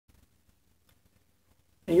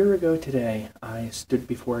A year ago today, I stood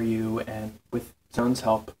before you and, with Zone's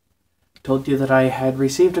help, told you that I had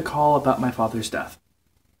received a call about my father's death.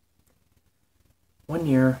 1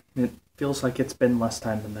 year, it feels like it's been less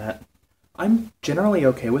time than that. I'm generally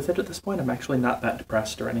okay with it at this point. I'm actually not that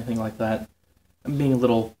depressed or anything like that. I'm being a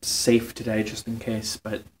little safe today just in case,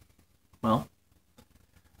 but, well,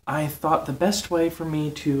 I thought the best way for me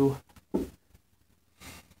to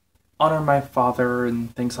honor my father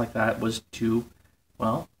and things like that was to,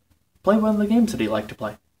 well, play one of the games that he liked to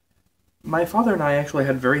play. My father and I actually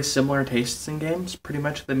had very similar tastes in games, pretty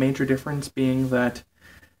much the major difference being that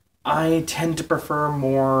I tend to prefer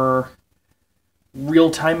more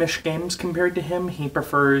real-time-ish games compared to him. He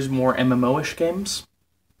prefers more MMO-ish games.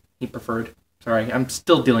 Sorry, I'm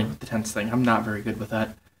still dealing with the tense thing. I'm not very good with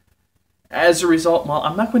that. As a result, well,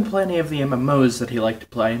 I'm not going to play any of the MMOs that he liked to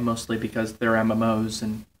play, mostly because they're MMOs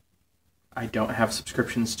and I don't have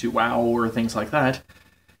subscriptions to WoW or things like that.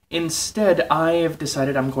 Instead, I have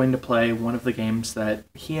decided I'm going to play one of the games that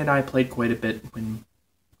he and I played quite a bit when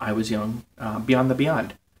I was young, Beyond the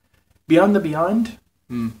Beyond. Beyond the Beyond?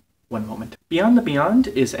 One moment. Beyond the Beyond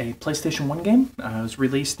is a PlayStation 1 game. It was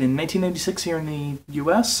released in 1996 here in the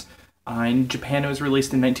US. In Japan, it was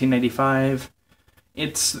released in 1995.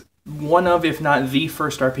 It's one of, if not the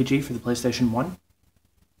first RPG for the PlayStation 1.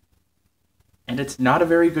 And it's not a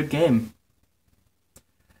very good game.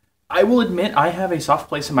 I will admit I have a soft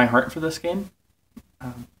place in my heart for this game.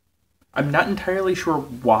 I'm not entirely sure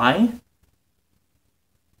why.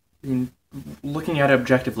 I mean, looking at it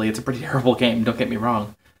objectively, it's a pretty terrible game, don't get me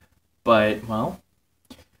wrong. But, well,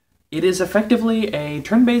 it is effectively a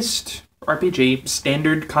turn-based RPG,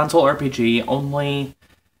 standard console RPG, only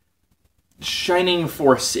Shining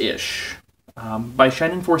Force-ish. By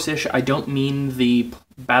Shining Force-ish, I don't mean the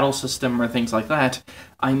battle system or things like that.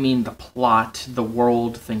 I mean the plot, the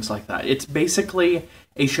world, things like that. It's basically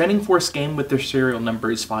a Shining Force game with their serial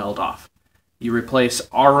numbers filed off. You replace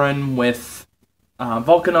Auron with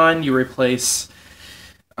Vulcanon, you replace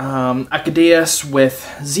Acadius with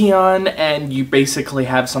Xeon, and you basically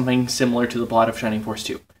have something similar to the plot of Shining Force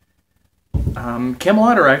 2.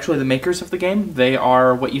 Camelot are actually the makers of the game. They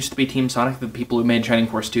are what used to be Team Sonic, the people who made Shining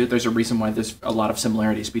Force 2. There's a reason why there's a lot of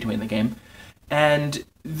similarities between the game. And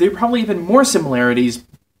there are probably even more similarities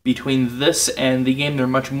between this and the game they're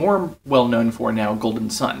much more well-known for now, Golden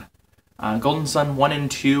Sun. Golden Sun 1 and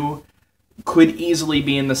 2 could easily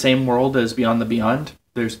be in the same world as Beyond the Beyond.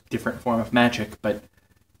 There's a different form of magic, but,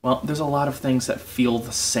 well, there's a lot of things that feel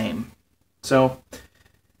the same. So,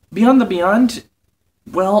 Beyond the Beyond,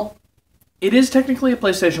 well, it is technically a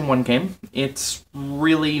PlayStation 1 game. It's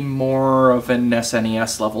really more of an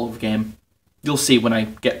SNES level of game. You'll see when I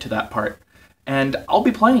get to that part. And I'll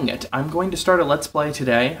be playing it. I'm going to start a Let's Play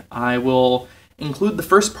today. I will include the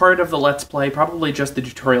first part of the Let's Play, probably just the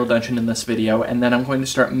tutorial dungeon in this video, and then I'm going to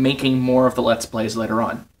start making more of the Let's Plays later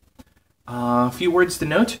on. A few words to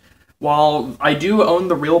note. While I do own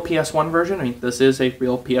the real PS1 version, I mean, this is a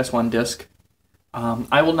real PS1 disc,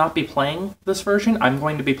 I will not be playing this version. I'm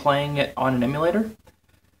going to be playing it on an emulator.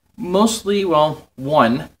 Mostly, well,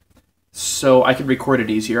 one, so I can record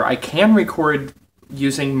it easier. I can record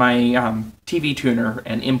using my TV tuner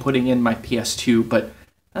and inputting in my PS2, but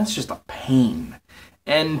that's just a pain.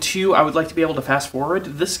 And two, I would like to be able to fast forward.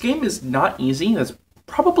 This game is not easy. That's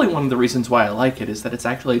probably one of the reasons why I like it, is that it's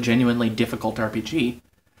actually a genuinely difficult RPG.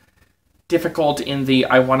 Difficult in the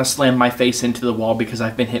I want to slam my face into the wall because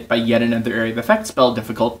I've been hit by yet another area of effect spell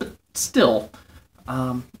difficult, but still.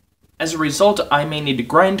 As a result, I may need to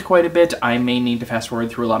grind quite a bit, I may need to fast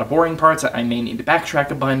forward through a lot of boring parts, I may need to backtrack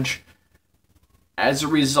a bunch. As a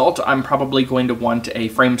result, I'm probably going to want a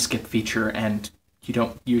frame skip feature, and you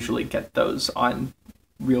don't usually get those on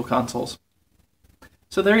real consoles.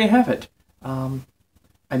 So there you have it.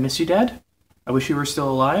 I miss you, Dad. I wish you were still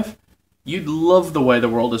alive. You'd love the way the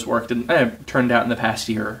world has worked and turned out in the past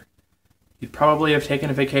year. You'd probably have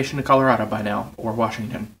taken a vacation to Colorado by now, or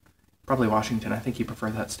Washington. Probably Washington. I think you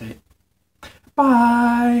prefer that state.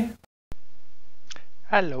 Bye!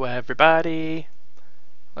 Hello, everybody.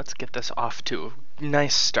 Let's get this off to a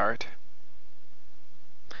nice start.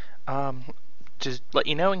 Just let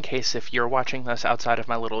you know, in case if you're watching this outside of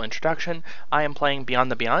my little introduction, I am playing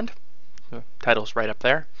Beyond the Beyond. The title's right up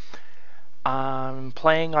there. I'm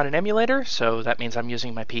playing on an emulator, so that means I'm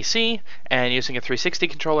using my PC and using a 360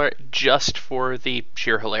 controller just for the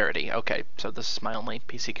sheer hilarity. Okay, so this is my only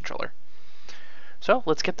PC controller. So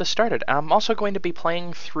let's get this started. I'm also going to be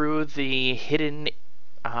playing through the hidden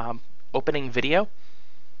opening video.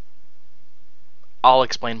 I'll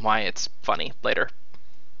explain why it's funny later.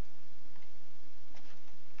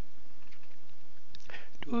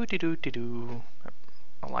 Doo-doo-doo-doo-doo.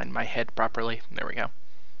 align my head properly. There we go.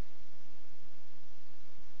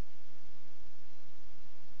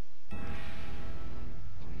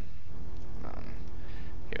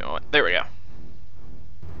 You know what? There we go.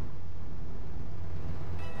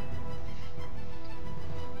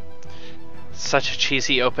 Such a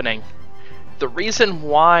cheesy opening. The reason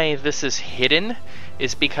why this is hidden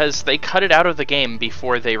is because they cut it out of the game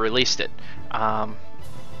before they released it.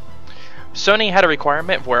 Sony had a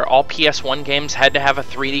requirement where all PS1 games had to have a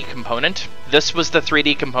 3D component. This was the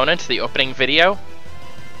 3D component, the opening video.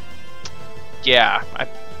 Yeah,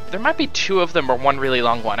 there might be two of them or one really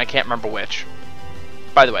long one. I can't remember which.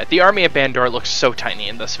 By the way, the Army of Bandor looks so tiny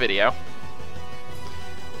in this video.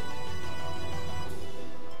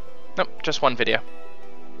 Nope, just one video.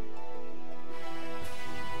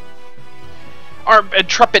 Our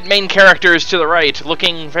intrepid main characters to the right,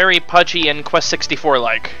 looking very pudgy and Quest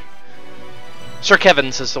 64-like. Sir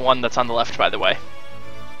Kevin's is the one that's on the left, by the way.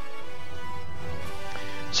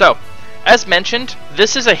 So, as mentioned,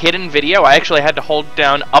 this is a hidden video. I actually had to hold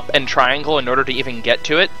down up and triangle in order to even get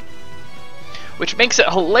to it. Which makes it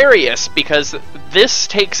hilarious, because this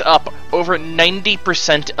takes up over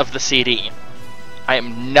 90% of the CD. I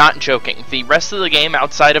am not joking. The rest of the game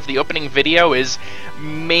outside of the opening video is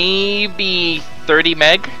maybe 30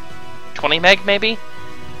 meg? 20 meg, maybe?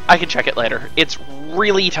 I can check it later. It's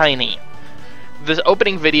really tiny. The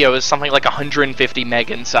opening video is something like 150 meg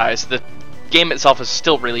in size. The game itself is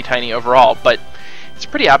still really tiny overall, but it's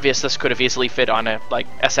pretty obvious this could have easily fit on a like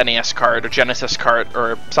SNES card or Genesis card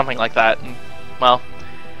or something like that. And, well,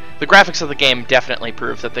 the graphics of the game definitely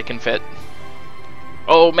prove that they can fit.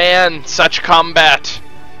 Oh man, such combat!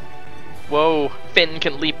 Whoa, Finn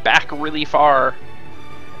can leap back really far.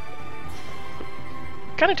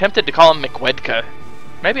 Kinda tempted to call him McWedka.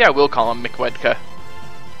 Maybe I will call him McWedka.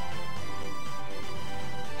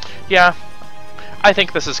 Yeah, I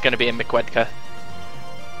think this is gonna be a McWedka.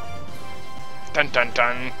 Dun dun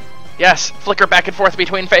dun. Yes, flicker back and forth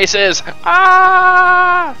between faces!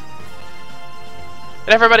 Ah!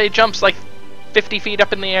 And everybody jumps like 50 feet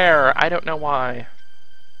up in the air. I don't know why.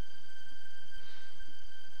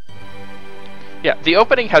 Yeah, the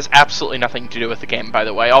opening has absolutely nothing to do with the game, by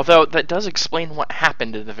the way, although that does explain what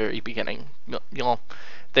happened in the very beginning.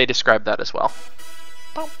 They describe that as well.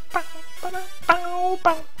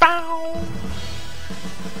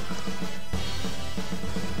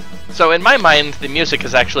 So in my mind, the music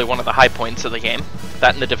is actually one of the high points of the game,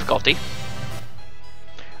 that and the difficulty.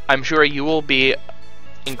 I'm sure you will be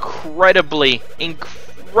incredibly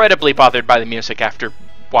bothered by the music after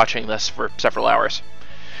watching this for several hours.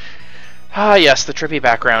 Ah, yes, the trippy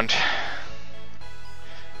background.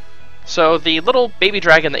 So, the little baby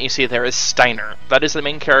dragon that you see there is Steiner. That is the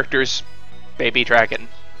main character's baby dragon.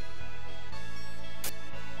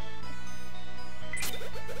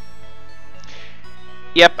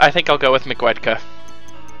 Yep, I think I'll go with McWedka.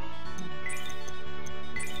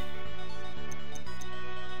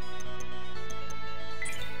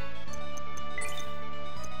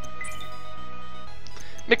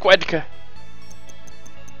 McWedka.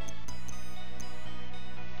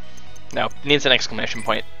 No, needs an exclamation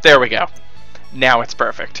point. There we go. Now it's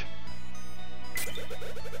perfect.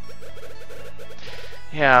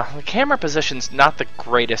 Yeah, the camera position's not the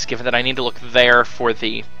greatest, given that I need to look there for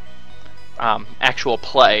the actual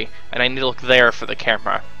play, and I need to look there for the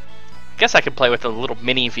camera. I guess I could play with the little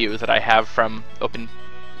mini view that I have from Open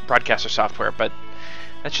Broadcaster software, but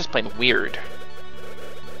that's just plain weird.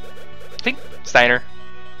 I think Steiner.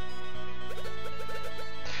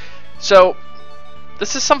 So,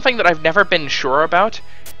 this is something that I've never been sure about.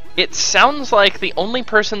 It sounds like the only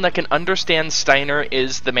person that can understand Steiner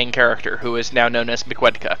is the main character, who is now known as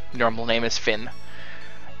McWedka. Normal name is Finn.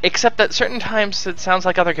 Except that certain times it sounds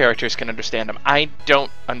like other characters can understand him. I don't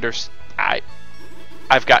understand.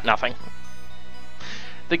 I've got nothing.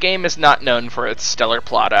 The game is not known for its stellar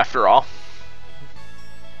plot, after all.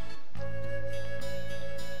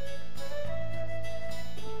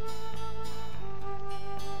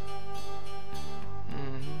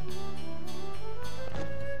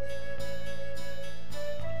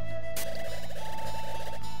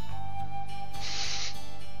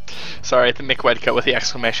 Sorry, the McWedka with the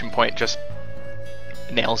exclamation point just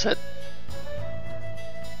nails it.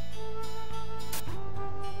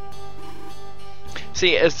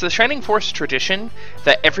 See, it's the Shining Force tradition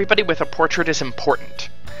that everybody with a portrait is important.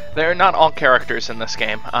 They're not all characters in this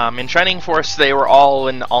game. In Shining Force, they were all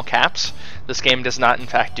in all caps. This game does not, in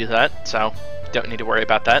fact, do that, so don't need to worry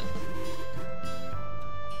about that.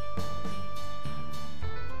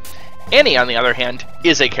 Annie, on the other hand,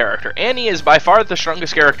 is a character. Annie is by far the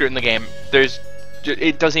strongest character in the game. There's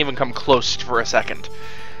It doesn't even come close for a second.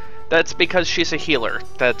 That's because she's a healer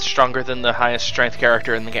that's stronger than the highest strength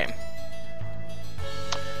character in the game.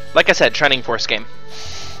 Like I said, Shining Force game.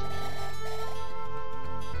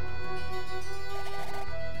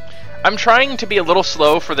 I'm trying to be a little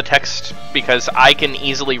slow for the text because I can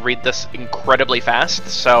easily read this incredibly fast,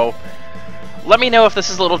 so let me know if this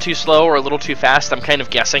is a little too slow or a little too fast. I'm kind of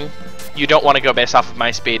guessing. You don't want to go based off of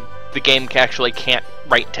my speed. The game actually can't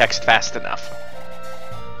write text fast enough.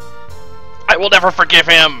 I will never forgive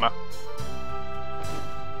him!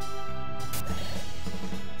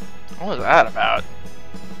 What was that about?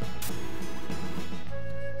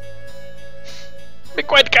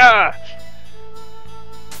 Mikwetka!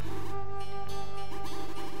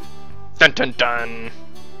 Dun dun dun!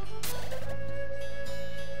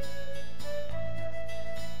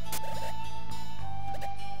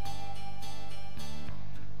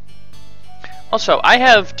 Also, I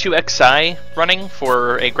have 2xi running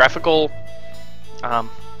for a graphical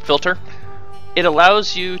filter. It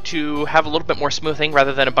allows you to have a little bit more smoothing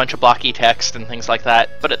rather than a bunch of blocky text and things like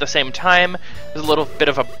that, but at the same time, there's a little bit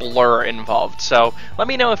of a blur involved. So let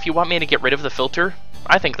me know if you want me to get rid of the filter.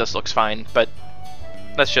 I think this looks fine, but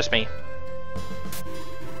that's just me.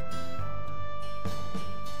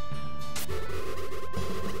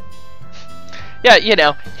 Yeah, you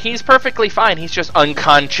know, he's perfectly fine, he's just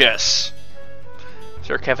unconscious.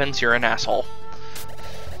 Sir Kevins, you're an asshole.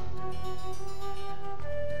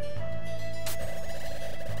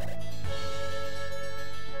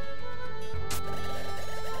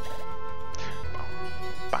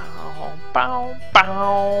 Bow,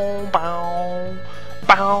 bow, bow, bow,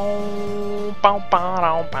 bow, bow, bow,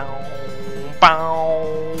 bow, bow,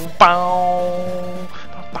 bow,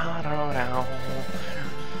 bow.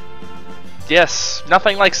 Yes,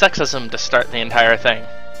 nothing like sexism to start the entire thing.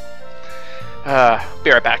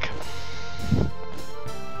 Be right back.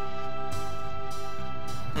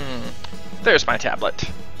 There's my tablet.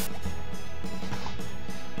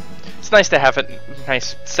 It's nice to have a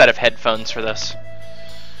nice set of headphones for this.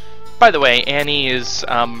 By the way, Annie is,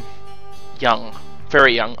 young.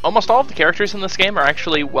 Very young. Almost all of the characters in this game are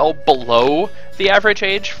actually well below the average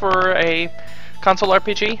age for a console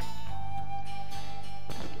RPG.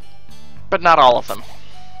 But not all of them.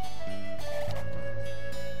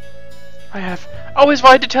 I have always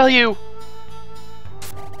wanted to tell you!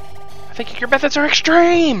 I think your methods are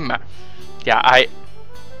extreme! Yeah,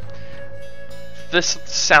 this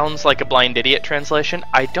sounds like a blind idiot translation.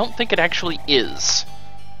 I don't think it actually is.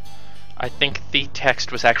 I think the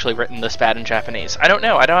text was actually written this bad in Japanese. I don't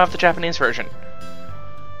know, I don't have the Japanese version.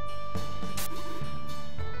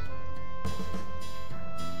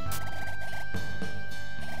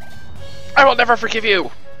 I will never forgive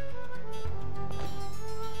you!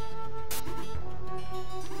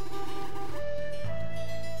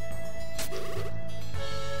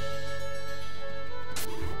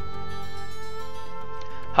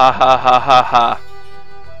 Ha ha ha ha ha.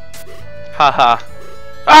 Ha ha.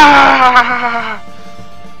 Ah!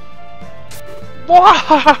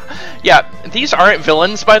 Yeah, these aren't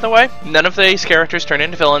villains, by the way. None of these characters turn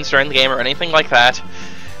into villains during the game or anything like that.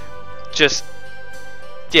 Just,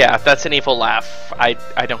 yeah, that's an evil laugh. I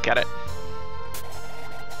don't get it.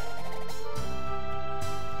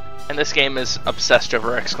 And this game is obsessed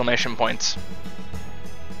over exclamation points.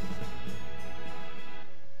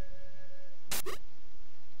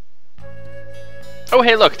 Oh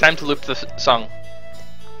hey look, time to loop the song.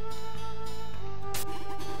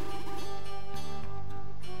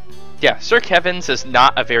 Yeah, Sir Kevins is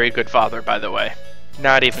not a very good father, by the way.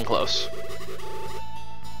 Not even close.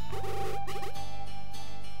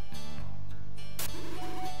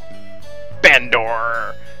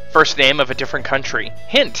 Bandor! First name of a different country.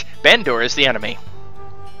 Hint! Bandor is the enemy.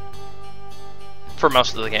 For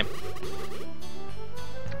most of the game.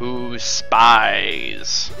 Ooh,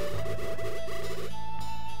 spies.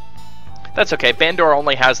 That's okay, Bandor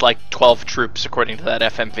only has like 12 troops according to that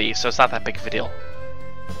FMV, so it's not that big of a deal.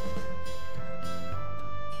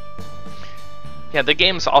 Yeah, the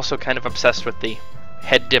game's also kind of obsessed with the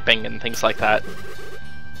head dipping and things like that.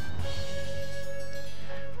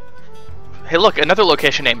 Hey look, another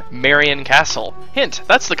location name, Marion Castle. Hint,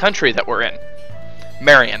 that's the country that we're in.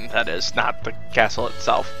 Marion, that is, not the castle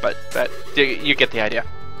itself, but you get the idea.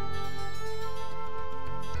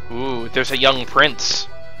 Ooh, there's a young prince.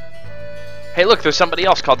 Hey look, there's somebody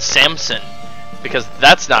else called Samson, because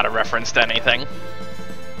that's not a reference to anything.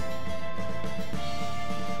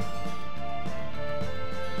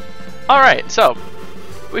 Alright, so,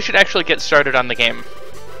 we should actually get started on the game.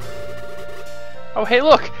 Oh hey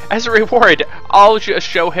look, as a reward, I'll just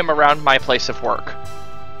show him around my place of work.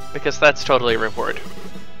 because that's totally a reward.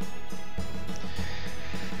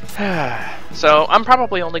 So I'm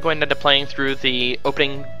probably only going to end up playing through the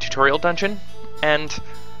opening tutorial dungeon, and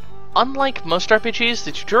unlike most RPGs,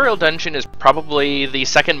 the tutorial dungeon is probably the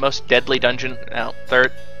second most deadly dungeon. No,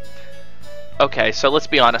 third. Okay, so let's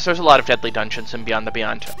be honest, there's a lot of deadly dungeons in Beyond the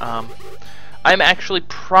Beyond. I'm actually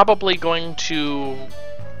probably going to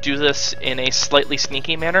do this in a slightly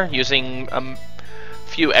sneaky manner, using a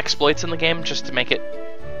few exploits in the game just to make it...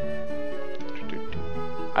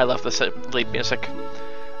 I love this lead music.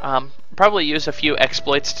 Probably use a few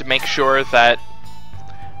exploits to make sure that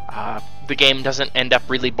the game doesn't end up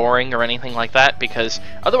really boring or anything like that, because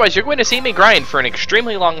otherwise you're going to see me grind for an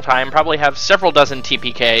extremely long time, probably have several dozen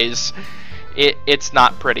TPKs. It's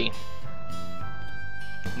not pretty.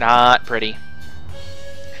 Not pretty.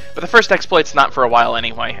 But the first exploit's not for a while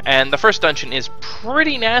anyway, and the first dungeon is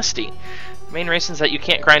pretty nasty. The main reason is that you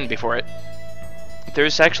can't grind before it.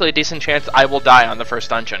 There's actually a decent chance I will die on the first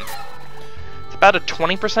dungeon. It's about a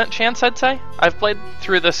 20% chance, I'd say. I've played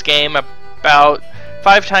through this game about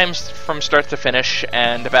 5 times from start to finish,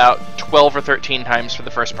 and about 12 or 13 times for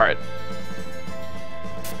the first part.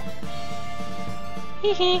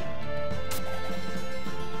 Hee hee.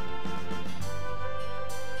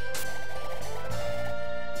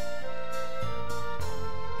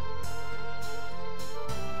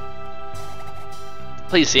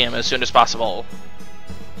 Please see him as soon as possible.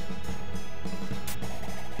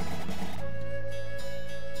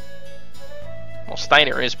 Well,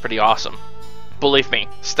 Steiner is pretty awesome. Believe me,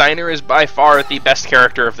 Steiner is by far the best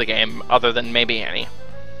character of the game, other than maybe Annie.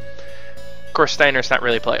 Of course, Steiner's not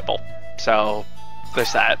really playable, so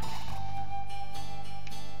there's that.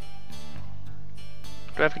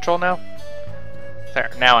 Do I have control now?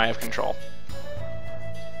 There, now I have control.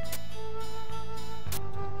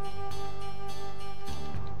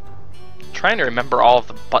 Trying to remember all of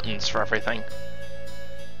the buttons for everything.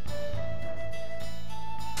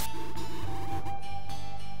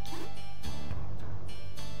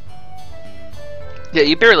 Yeah,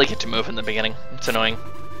 you barely get to move in the beginning. It's annoying.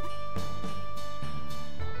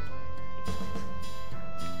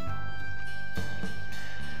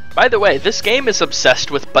 By the way, this game is obsessed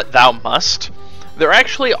with "but thou must." There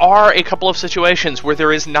actually are a couple of situations where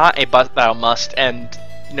there is not a "but thou must," and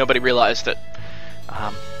nobody realized it.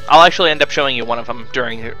 I'll actually end up showing you one of them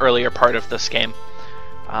during the earlier part of this game.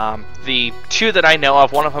 The two that I know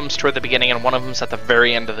of, one of them's toward the beginning and one of them's at the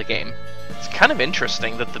very end of the game. It's kind of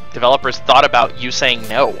interesting that the developers thought about you saying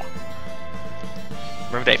no.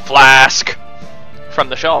 Removed a flask from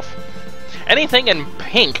the shelf. Anything in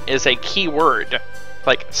pink is a key word,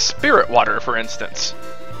 like spirit water, for instance.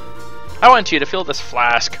 I want you to fill this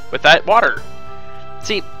flask with that water.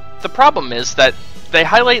 See, the problem is that they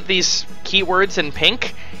highlight these keywords in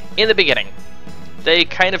pink in the beginning. They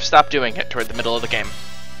kind of stop doing it toward the middle of the game.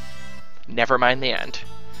 Never mind the end.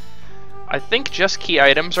 I think just key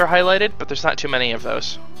items are highlighted, but there's not too many of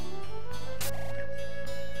those.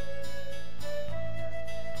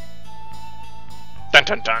 Dun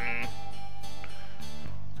dun dun!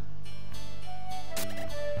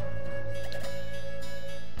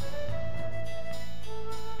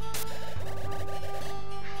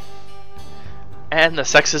 And the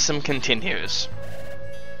sexism continues.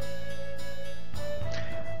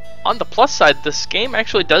 On the plus side, this game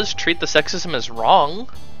actually does treat the sexism as wrong.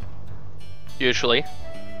 Usually.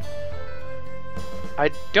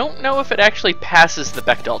 I don't know if it actually passes the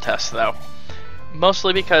Bechdel test, though.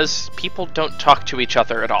 Mostly because people don't talk to each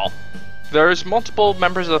other at all. There's multiple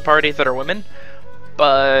members of the party that are women,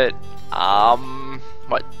 but,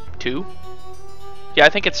 what, 2? Yeah, I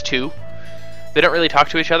think it's 2. They don't really talk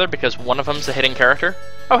to each other because one of them's a hidden character.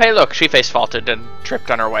 Oh, hey, look, she face-faulted and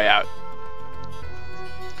tripped on her way out.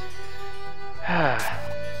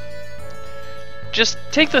 Just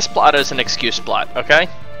take this plot as an excuse plot, okay?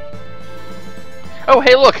 Oh,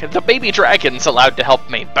 hey, look, the baby dragon's allowed to help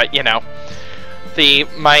me, but, you know,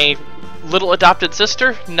 my little adopted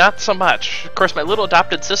sister, not so much. Of course, my little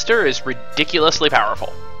adopted sister is ridiculously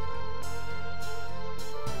powerful.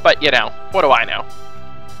 But, you know, what do I know?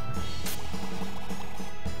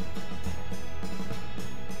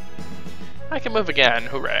 I can move again,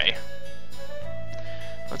 hooray.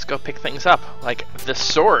 Let's go pick things up, like the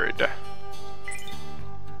sword.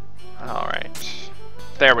 Alright.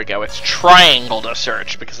 There we go, it's triangle to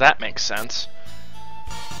search, because that makes sense.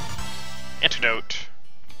 Antidote.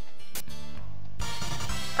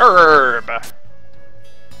 Herb!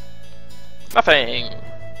 Nothing.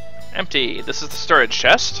 Empty. This is the storage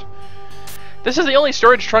chest. This is the only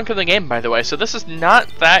storage trunk in the game, by the way, so this is not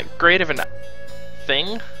that great of a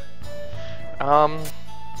thing.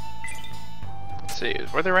 Let's see,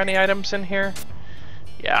 were there any items in here?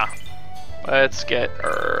 Yeah. Let's get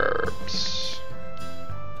herbs.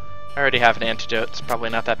 I already have an antidote. It's probably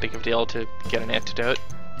not that big of a deal to get an antidote.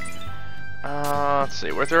 Let's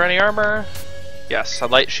see, were there any armor? Yes, a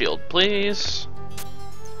light shield, please.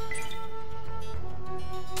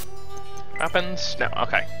 Weapons? No,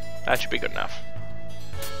 okay. That should be good enough.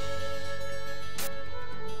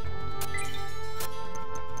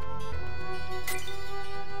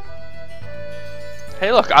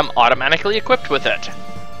 Hey look, I'm automatically equipped with it.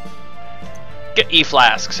 Get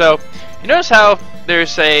E-Flask. So, you notice how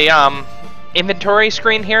there's a inventory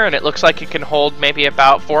screen here and it looks like it can hold maybe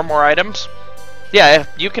about 4 more items? Yeah,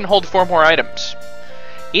 you can hold 4 more items.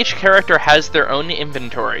 Each character has their own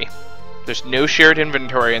inventory. There's no shared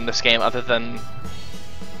inventory in this game other than...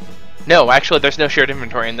 No, actually there's no shared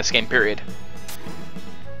inventory in this game, period.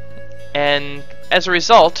 And as a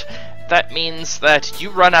result, that means that you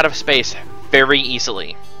run out of space very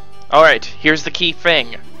easily. Alright, here's the key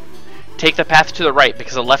thing. Take the path to the right,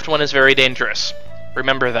 because the left one is very dangerous.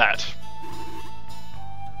 Remember that.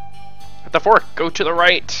 At the fork, go to the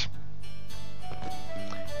right.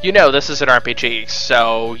 You know this is an RPG,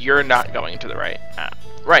 so you're not going to the right.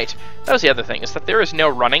 Right, that was the other thing, is that there is no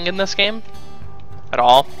running in this game. At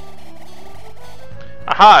all.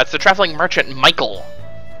 Aha, it's the traveling merchant Michael.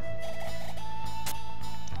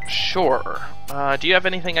 Sure. Do you have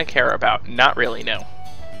anything I care about? Not really, no.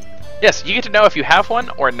 Yes, you get to know if you have one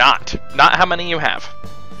or not. Not how many you have.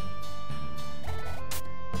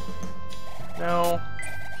 No.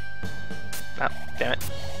 Oh, damn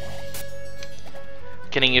it.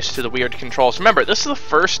 Getting used to the weird controls. Remember, this is the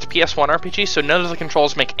first PS1 RPG, so none of the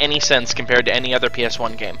controls make any sense compared to any other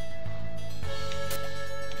PS1 game.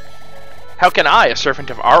 How can I, a servant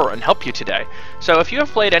of Aaron, help you today? So if you have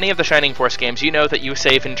played any of the Shining Force games, you know that you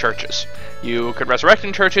save in churches. You could resurrect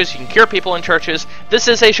in churches, you can cure people in churches. This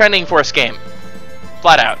is a Shining Force game.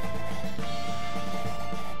 Flat out.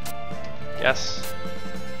 Yes.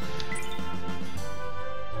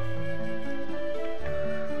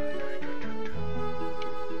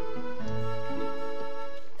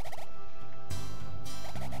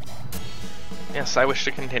 Yes, I wish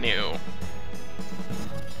to continue.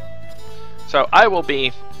 So I will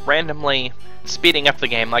be randomly speeding up the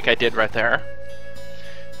game like I did right there.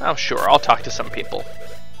 Oh sure, I'll talk to some people.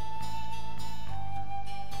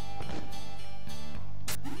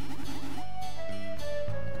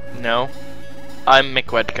 No, I'm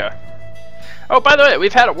Mikwedka. Oh, by the way,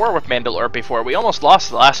 we've had a war with Mandalore before. We almost lost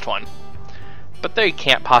the last one. But they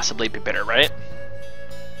can't possibly be bitter, right?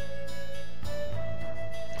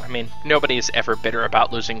 I mean, nobody's ever bitter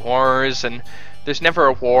about losing wars, and there's never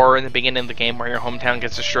a war in the beginning of the game where your hometown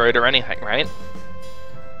gets destroyed or anything, right?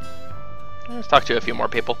 Let's talk to a few more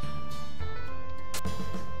people.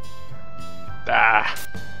 Ah,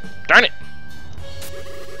 darn it!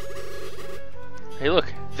 Hey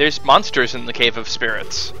look, there's monsters in the Cave of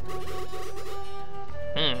Spirits.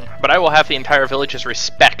 But I will have the entire village's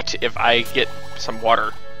respect if I get some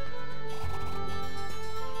water.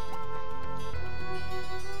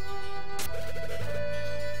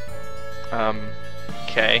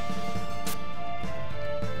 Okay.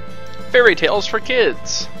 Fairy tales for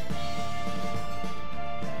kids!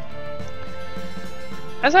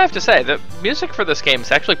 As I have to say, the music for this game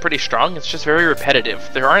is actually pretty strong, it's just very repetitive.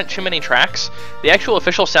 There aren't too many tracks. The actual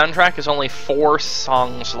official soundtrack is only 4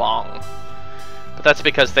 songs long. But that's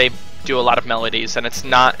because they do a lot of melodies, and it's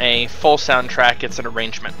not a full soundtrack, it's an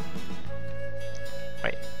arrangement.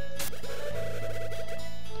 Wait.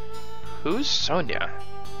 Who's Sonia?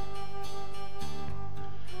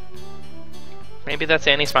 Maybe that's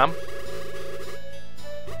Annie's mom?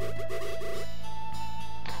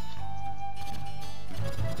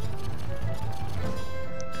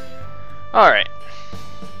 Alright.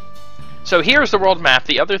 So here's the world map,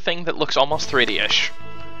 the other thing that looks almost 3D-ish.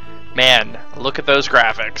 Man, look at those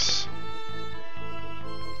graphics.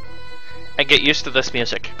 And get used to this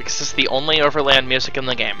music, because it's the only overland music in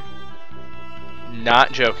the game.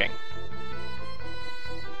 Not joking.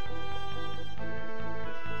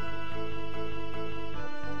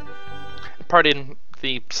 Pardon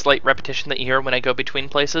the slight repetition that you hear when I go between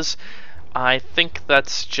places. I think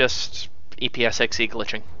that's just EPSXE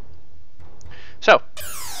glitching. So,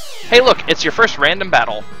 hey look, it's your first random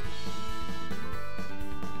battle.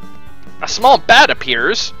 A small bat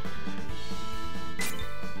appears.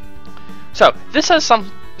 So, this has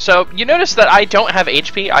some... So, you notice that I don't have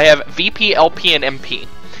HP, I have VP, LP, and MP.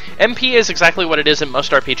 MP is exactly what it is in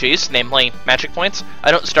most RPGs, namely magic points.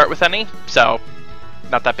 I don't start with any, so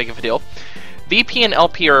not that big of a deal. VP and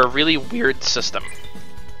LP are a really weird system.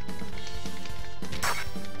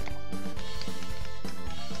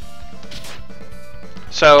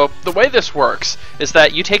 So the way this works is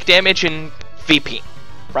that you take damage in VP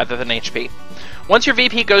rather than HP. Once your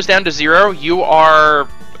VP goes down to 0, you are,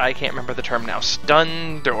 I can't remember the term now,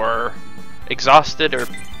 stunned or exhausted or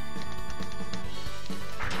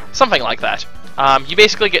something like that. You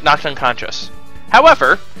basically get knocked unconscious.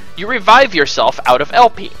 However, you revive yourself out of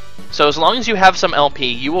LP. So as long as you have some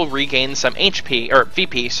LP, you will regain some HP, or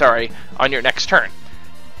VP, sorry, on your next turn.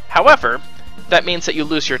 However, that means that you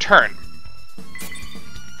lose your turn.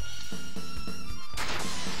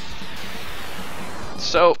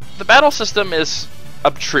 So, the battle system is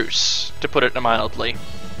obtruse, to put it mildly.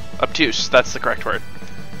 Obtuse, that's the correct word.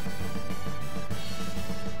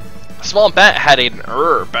 A small bat had an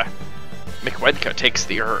herb. McWedka takes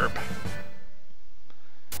the herb.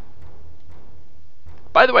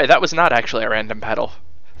 By the way, that was not actually a random battle.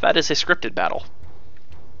 That is a scripted battle.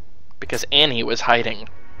 Because Annie was hiding.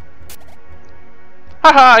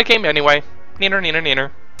 Haha, I came anyway. Neener, neener,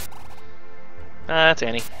 neener. That's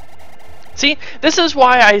Annie. See, this is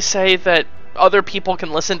why I say that other people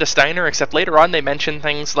can listen to Steiner, except later on they mention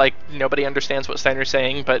things like nobody understands what Steiner's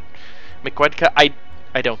saying, but McWedka,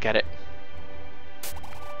 I don't get it.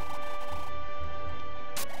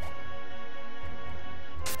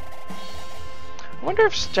 I wonder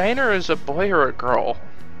if Steiner is a boy or a girl.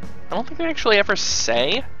 I don't think they actually ever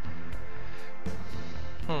say.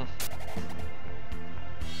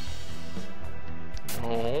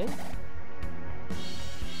 Oh.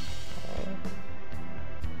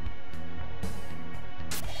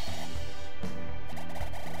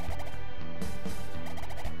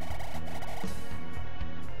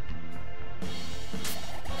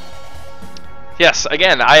 Yes,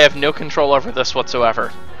 again, I have no control over this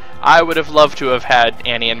whatsoever. I would have loved to have had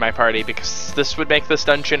Annie in my party, because this would make this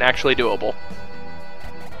dungeon actually doable.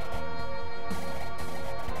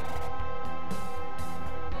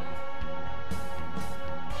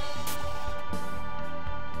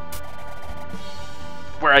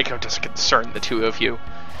 Where I go doesn't concern the two of you.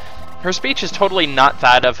 Her speech is totally not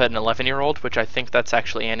that of an 11-year-old, which I think that's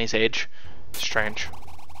actually Annie's age. Strange.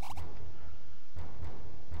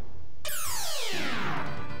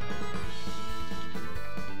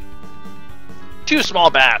 Two small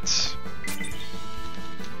bats.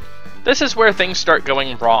 This is where things start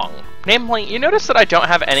going wrong. Namely, you notice that I don't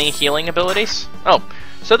have any healing abilities? Oh,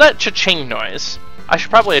 so that cha-ching noise. I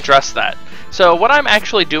should probably address that. So what I'm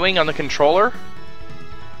actually doing on the controller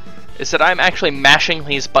is that I'm actually mashing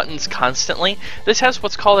these buttons constantly. This has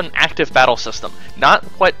what's called an active battle system, not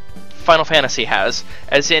what Final Fantasy has,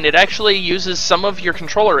 as in it actually uses some of your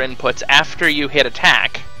controller inputs after you hit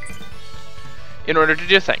attack in order to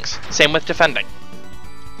do things. Same with defending.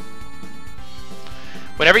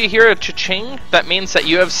 Whenever you hear a cha-ching, that means that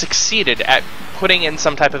you have succeeded at putting in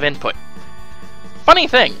some type of input. Funny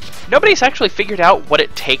thing, nobody's actually figured out what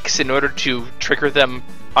it takes in order to trigger them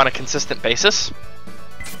on a consistent basis.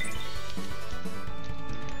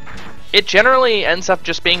 It generally ends up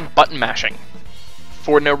just being button mashing.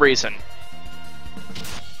 For no reason.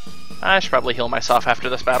 I should probably heal myself after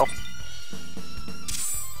this battle.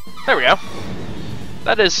 There we go.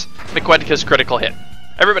 That is McWedka's critical hit.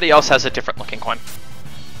 Everybody else has a different looking one.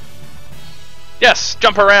 Yes,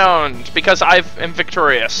 jump around, because I am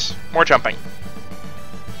victorious. More jumping.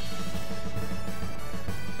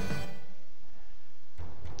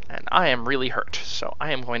 And I am really hurt, so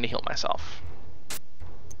I am going to heal myself.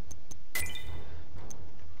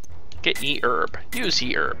 Get ye herb. Use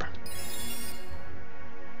ye herb.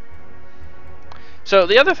 So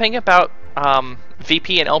the other thing about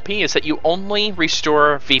VP and LP is that you only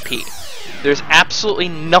restore VP. There's absolutely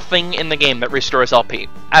nothing in the game that restores LP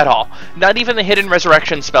at all. Not even the hidden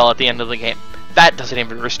resurrection spell at the end of the game. That doesn't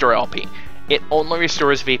even restore LP. It only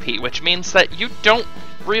restores VP, which means that you don't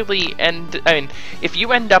really end... I mean, if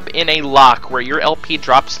you end up in a lock where your LP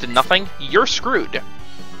drops to nothing, you're screwed.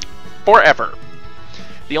 Forever.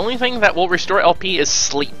 The only thing that will restore LP is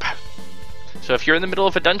sleep. So if you're in the middle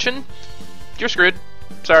of a dungeon, you're screwed.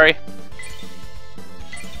 Sorry.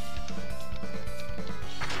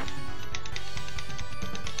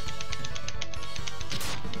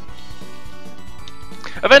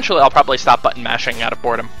 Eventually I'll probably stop button mashing out of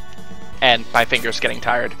boredom. And my fingers getting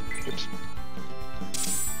tired. Oops.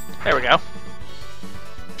 There we go.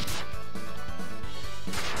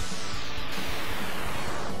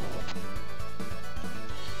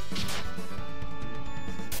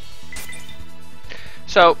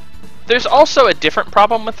 So, there's also a different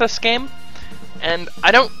problem with this game, and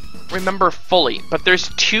I don't remember fully, but there's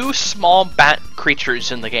two small bat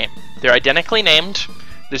creatures in the game. They're identically named,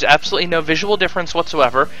 there's absolutely no visual difference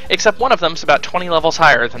whatsoever, except one of them's about 20 levels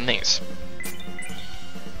higher than these.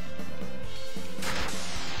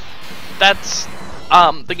 that's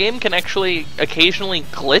the game can actually occasionally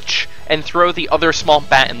glitch and throw the other small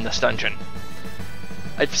bat in this dungeon.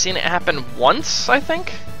 I've seen it happen once, I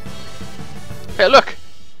think. Hey, look!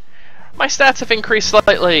 My stats have increased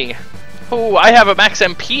slightly. Oh, I have a max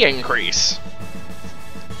MP increase.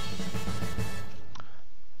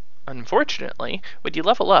 Unfortunately, when you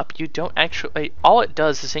level up, you don't actually... all it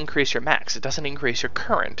does is increase your max. It doesn't increase your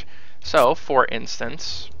current. So, for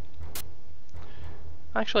instance...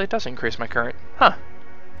 actually, it does increase my current. Huh.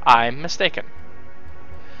 I'm mistaken.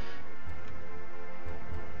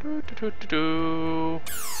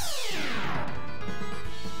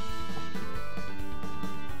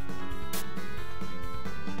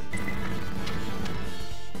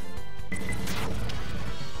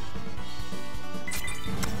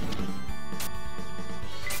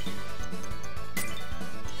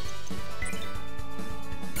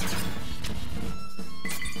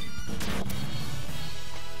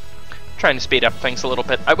 Trying to speed up things a little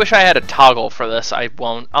bit. I wish I had a toggle for this. I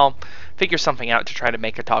won't. I'll figure something out to try to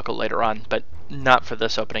make a toggle later on, but not for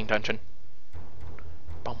this opening dungeon.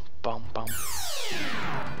 Bum, bum, bum.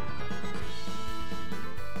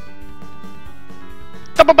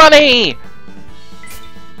 Double bunny!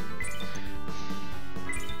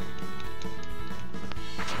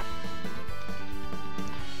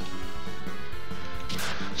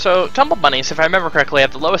 So, Tumble Bunnies, if I remember correctly,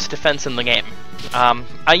 have the lowest defense in the game.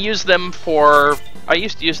 I used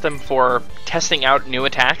to use them for testing out new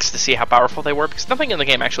attacks to see how powerful they were, because nothing in the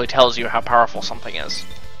game actually tells you how powerful something is.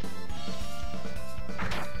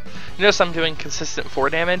 You notice I'm doing consistent 4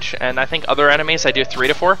 damage, and I think other enemies I do 3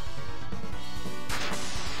 to 4.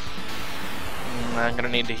 I'm gonna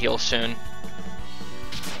need to heal soon.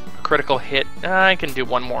 Critical hit, I can do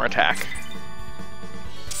 1 more attack.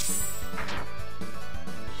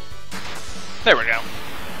 There we go.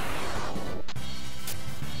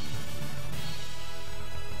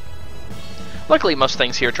 Luckily, most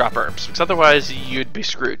things here drop herbs, because otherwise you'd be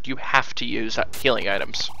screwed. You have to use healing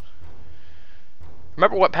items.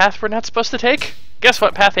 Remember what path we're not supposed to take? Guess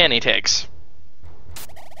what path Annie takes?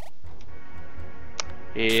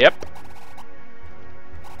 Yep.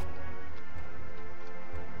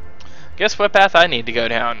 Guess what path I need to go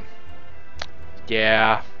down?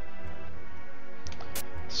 Yeah.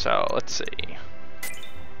 So, let's see.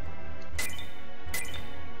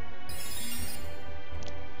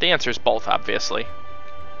 The answer is both, obviously.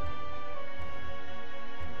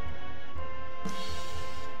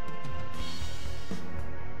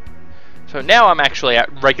 So now I'm actually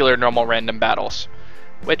at regular, normal, random battles,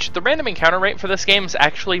 which the random encounter rate for this game is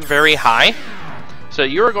actually very high. So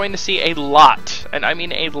you are going to see a lot, and I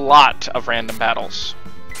mean a lot, of random battles.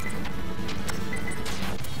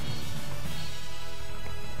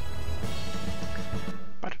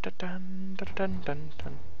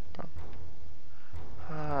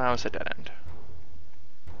 That was a dead end.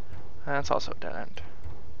 That's also a dead end.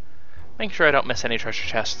 Make sure I don't miss any treasure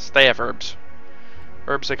chests. They have herbs.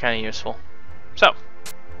 Herbs are kind of useful. So,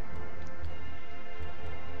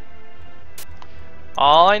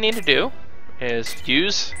 all I need to do is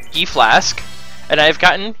use Ye Flask, and I've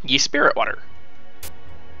gotten Ye Spirit Water.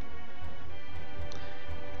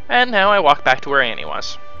 And now I walk back to where Annie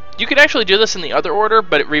was. You could actually do this in the other order,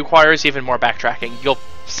 but it requires even more backtracking. You'll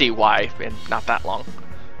see why in not that long.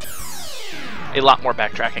 A lot more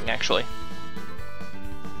backtracking, actually.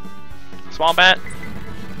 Small bat.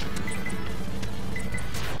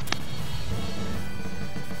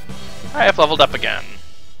 I have leveled up again.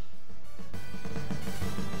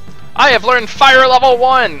 I have learned Fire Level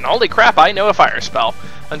 1! Holy crap, I know a fire spell.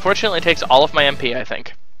 Unfortunately, it takes all of my MP, I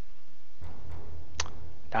think.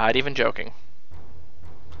 Not even joking.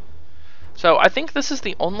 So, I think this is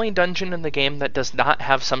the only dungeon in the game that does not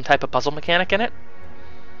have some type of puzzle mechanic in it.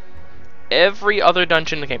 Every other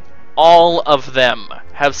dungeon in the game, all of them,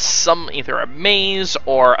 have some, either a maze,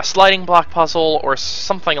 or a sliding block puzzle, or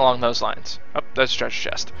something along those lines. Oh, there's a treasure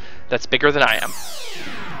chest. That's bigger than I am.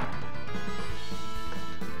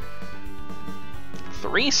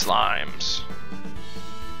 3 slimes.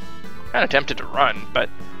 Kinda tempted to run, but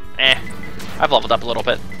I've leveled up a little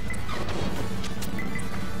bit.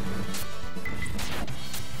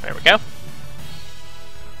 There we go.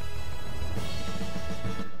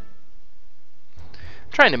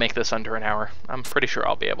 I'm trying to make this under an hour. I'm pretty sure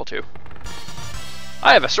I'll be able to.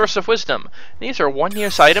 I have a Source of Wisdom. These are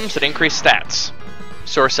 1-use items that increase stats.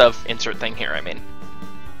 Source of insert thing here, I mean.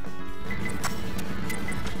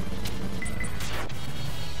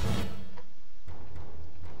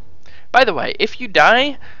 By the way, if you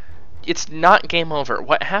die, it's not game over.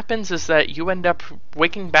 What happens is that you end up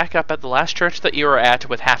waking back up at the last church that you were at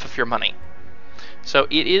with half of your money. So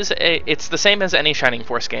it's the same as any Shining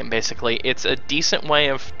Force game, basically. It's a decent way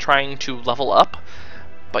of trying to level up,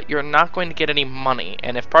 but you're not going to get any money.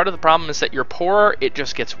 And if part of the problem is that you're poor, it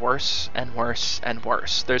just gets worse and worse and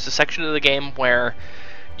worse. There's a section of the game where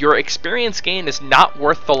your experience gain is not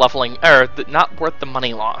worth the leveling, or not worth the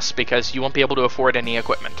money loss, because you won't be able to afford any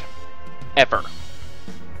equipment. Ever.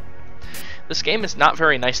 This game is not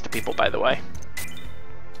very nice to people, by the way.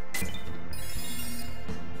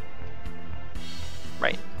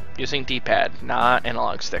 Right. Using D-pad, not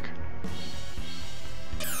analog stick.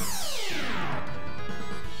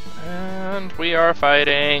 And we are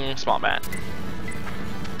fighting Small Bat.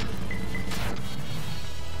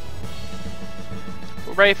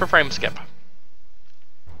 Hooray for frame skip.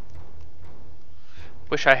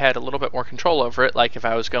 Wish I had a little bit more control over it, like if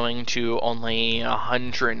I was going to only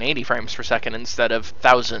 180 frames per second instead of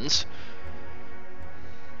thousands.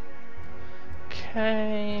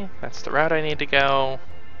 Okay, that's the route I need to go.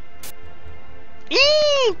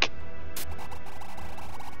 Eek!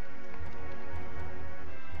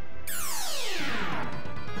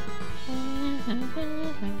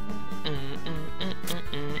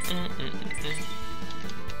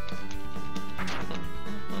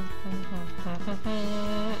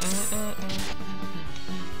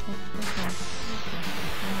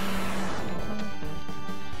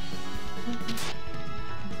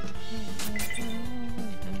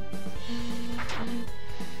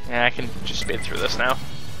 Yeah, I can just speed through this now.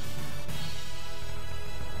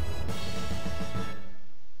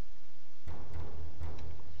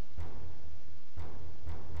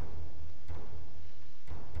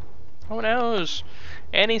 Oh no!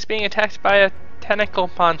 Annie's being attacked by a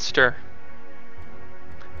tentacle monster.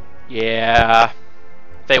 Yeah,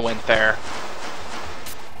 they went there.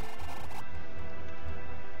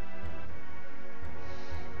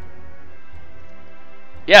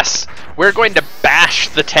 Yes, we're going to bash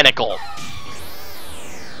the tentacle.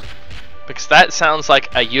 Because that sounds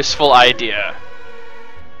like a useful idea.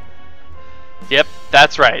 Yep,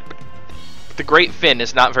 that's right. The Great Finn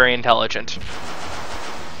is not very intelligent.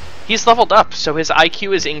 He's leveled up, so his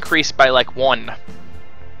IQ is increased by like 1.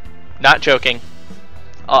 Not joking.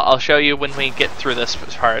 I'll show you when we get through this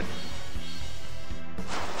part.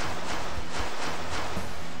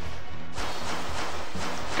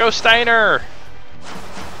 Go Steiner!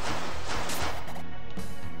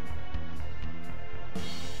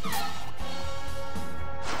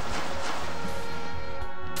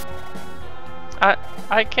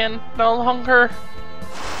 I can no longer...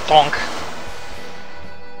 Bonk.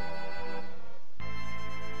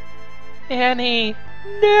 Annie!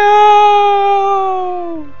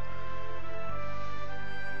 No!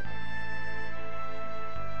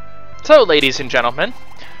 So, ladies and gentlemen,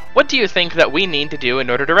 what do you think that we need to do in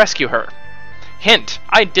order to rescue her? Hint,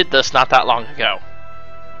 I did this not that long ago.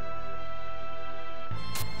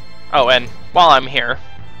 Oh, and while I'm here,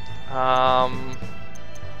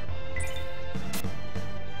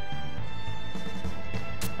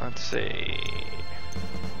 let's see.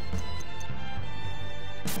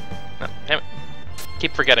 No, damn it.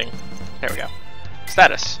 Keep forgetting. There we go.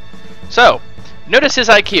 Status. So, notice his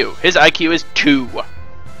IQ. His IQ is 2.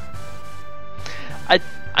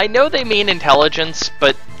 I know they mean intelligence,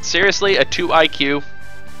 but seriously, a 2 IQ?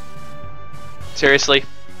 Seriously?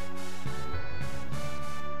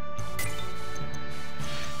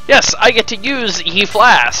 Yes, I get to use Ye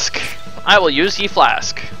Flask. I will use Ye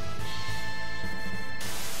Flask.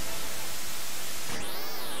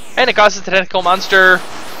 And it causes the tentacle monster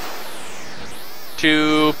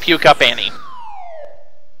to puke up Annie.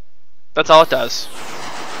 That's all it does.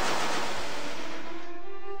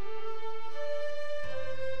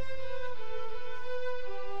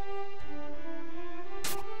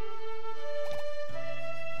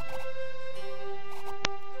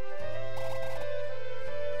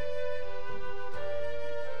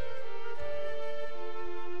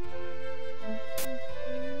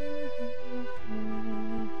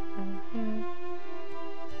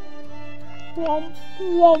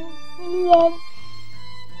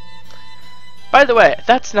 By the way,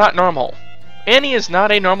 that's not normal. Annie is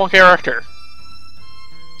not a normal character.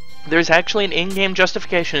 There's actually an in-game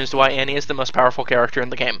justification as to why Annie is the most powerful character in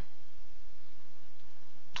the game.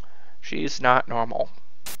 She's not normal.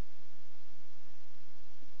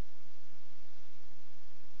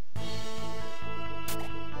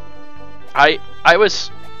 I was...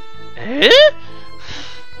 Eh?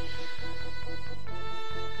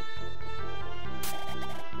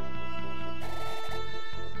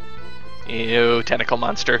 Ew, tentacle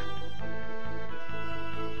monster.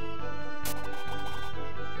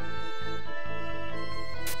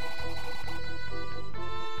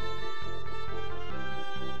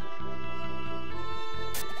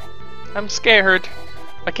 I'm scared.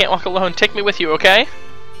 I can't walk alone. Take me with you, okay?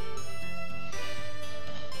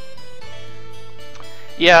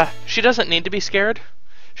 Yeah, she doesn't need to be scared.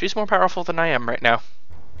 She's more powerful than I am right now.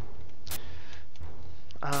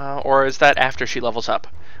 Or is that after she levels up?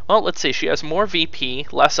 Well, let's see. She has more VP,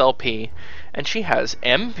 less LP, and she has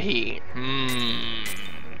MP.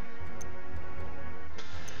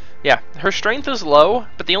 Yeah, her strength is low,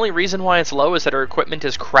 but the only reason why it's low is that her equipment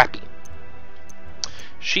is crappy.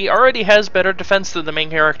 She already has better defense than the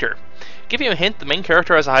main character. Give you a hint, the main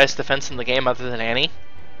character has the highest defense in the game other than Annie.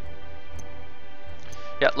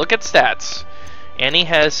 Yeah, look at stats. Annie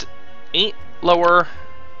has 8 lower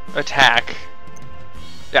attack.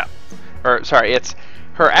 Yeah, or sorry, it's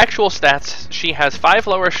her actual stats. She has 5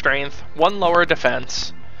 lower strength, 1 lower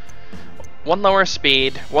defense, 1 lower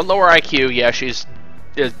speed, 1 lower IQ. Yeah, she's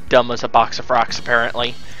as dumb as a box of rocks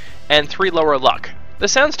apparently, and 3 lower luck.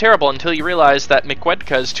 This sounds terrible until you realize that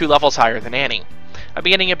Mikwedka is 2 levels higher than Annie. I'd be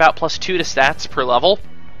getting about +2 to stats per level.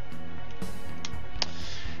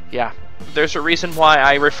 Yeah, there's a reason why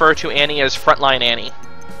I refer to Annie as Frontline Annie.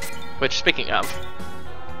 Which, speaking of...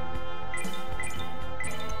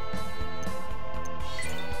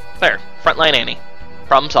 There, Frontline Annie.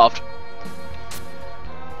 Problem solved.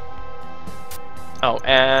 Oh,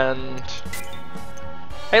 and...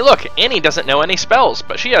 Hey look, Annie doesn't know any spells,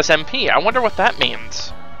 but she has MP. I wonder what that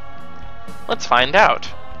means. Let's find out.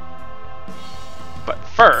 But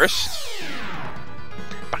first...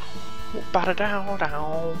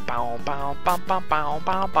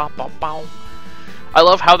 I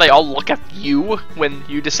love how they all look at you when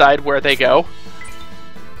you decide where they go.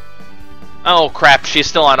 Oh crap, she's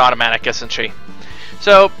still on automatic, isn't she?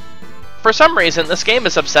 So, for some reason, this game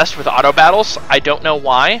is obsessed with auto battles. I don't know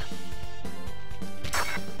why.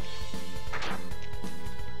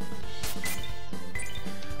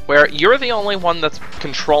 Where you're the only one that's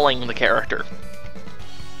controlling the character.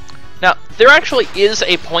 Now, there actually is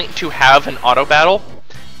a point to have an auto battle,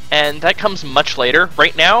 and that comes much later.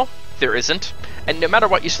 Right now, there isn't. And no matter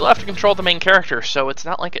what, you still have to control the main character, so it's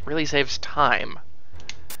not like it really saves time.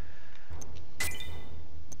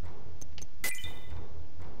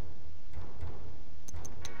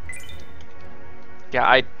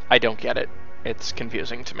 Yeah, I don't get it. It's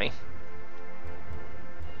confusing to me.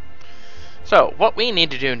 So, what we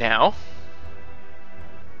need to do now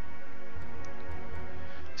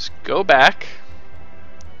is go back,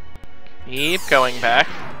 keep going back,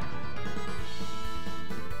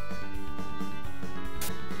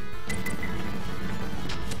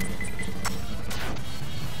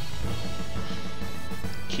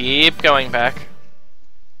 keep going back,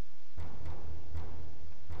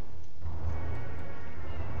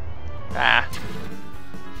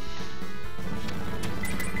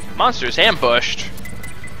 monsters ambushed.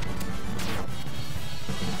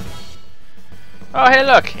 Oh, hey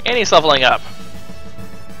look, Annie's leveling up.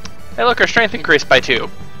 Hey look, her strength increased by 2.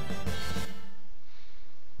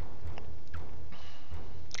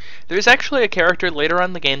 There's actually a character later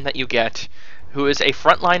on in the game that you get who is a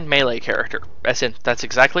frontline melee character. As in, that's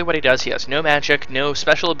exactly what he does. He has no magic, no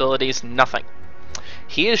special abilities, nothing.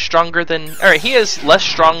 He is stronger than, or he is less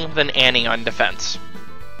strong than Annie on defense.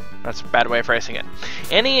 That's a bad way of phrasing it.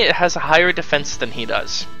 Annie has a higher defense than he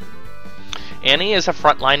does. Annie is a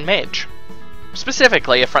frontline mage.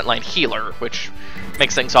 Specifically a frontline healer, which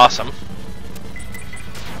makes things awesome.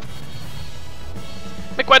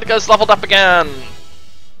 Mikwedka's leveled up again!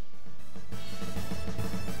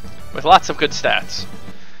 With lots of good stats.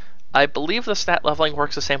 I believe the stat leveling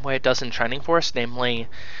works the same way it does in Shining Force, namely,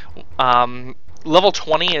 level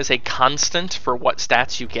 20 is a constant for what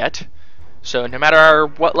stats you get. So no matter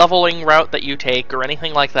what leveling route that you take or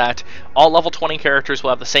anything like that, all level 20 characters will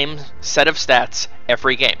have the same set of stats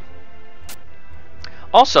every game.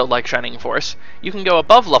 Also, like Shining Force, you can go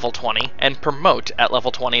above level 20 and promote at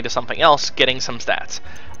level 20 to something else, getting some stats.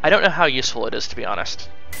 I don't know how useful it is, to be honest.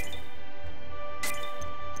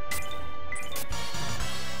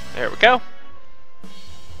 There we go.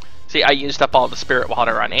 See, I used up all the spirit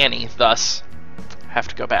water on Annie, thus have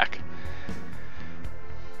to go back.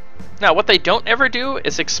 Now, what they don't ever do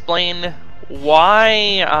is explain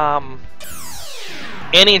why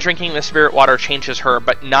Annie drinking the spirit water changes her,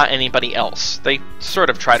 but not anybody else. They sort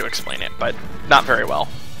of try to explain it, but not very well.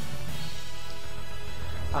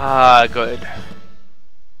 Good.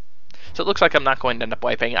 So it looks like I'm not going to end up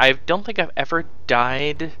wiping. I don't think I've ever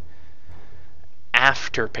died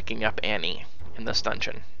after picking up Annie in this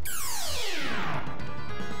dungeon.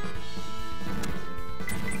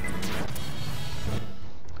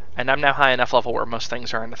 And I'm now high enough level where most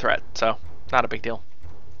things are under threat, so not a big deal.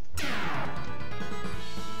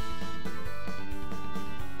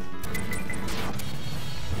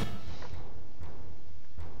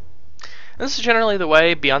 This is generally the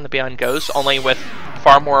way Beyond the Beyond goes, only with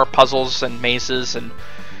far more puzzles and mazes and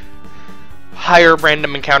higher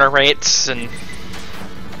random encounter rates and...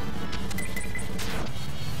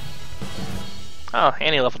 Oh,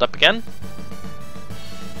 Annie leveled up again.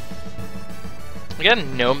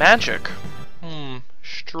 Again, no magic.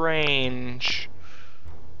 Strange.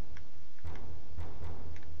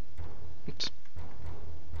 Oops.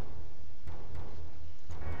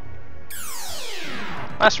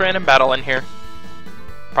 Last random battle in here.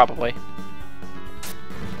 Probably.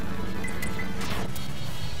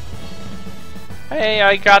 Hey,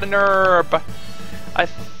 I got an herb! I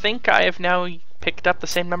think I have now picked up the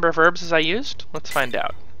same number of herbs as I used? Let's find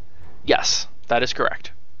out. Yes, that is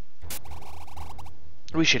correct.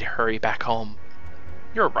 We should hurry back home.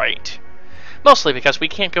 You're right. Mostly because we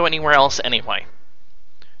can't go anywhere else anyway.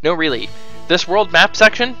 No, really. This world map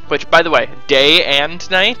section, which, by the way, day and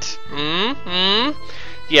night?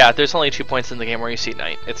 Yeah, there's only 2 points in the game where you see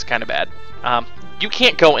night. It's kind of bad. You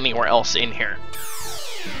can't go anywhere else in here.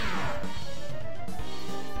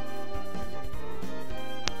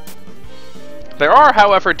 There are,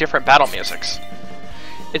 however, different battle musics.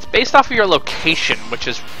 It's based off of your location, which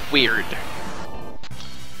is weird.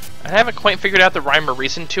 I haven't quite figured out the rhyme or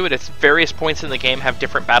reason to it. It's various points in the game have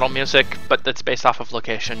different battle music, but that's based off of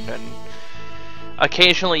location, and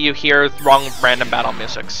occasionally you hear wrong random battle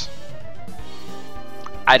musics.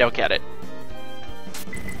 I don't get it.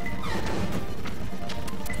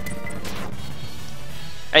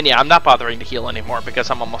 And yeah, I'm not bothering to heal anymore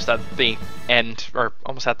because I'm almost at the end, or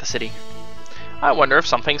almost at the city. I wonder if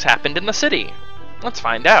something's happened in the city. Let's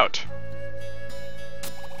find out.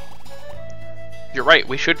 You're right,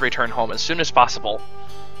 we should return home as soon as possible.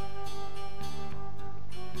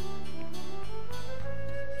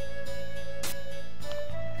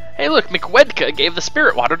 Hey look, McWedka gave the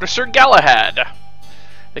spirit water to Sir Galahad!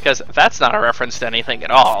 Because that's not a reference to anything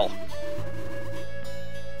at all.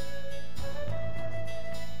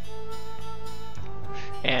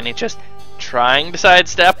 And he's just trying to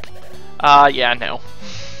sidestep. Yeah, no.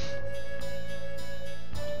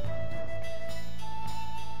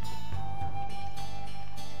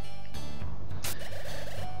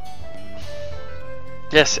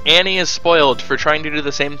 Yes, Annie is spoiled for trying to do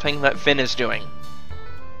the same thing that Finn is doing.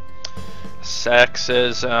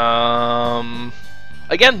 Sexism...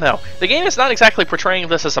 Again, though, the game is not exactly portraying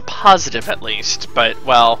this as a positive, at least, but,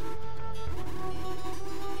 well...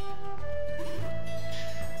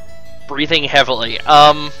 Breathing heavily.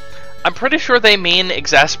 I'm pretty sure they mean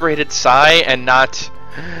exasperated sigh and not...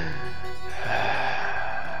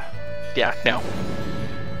 Yeah, no.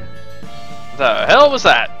 The hell was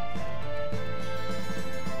that?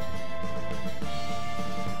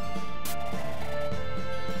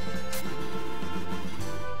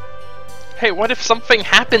 Hey, what if something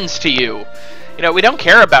happens to you? You know, we don't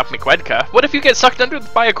care about McWedka. What if you get sucked under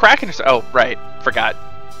by a Kraken or so? Oh, right. Forgot.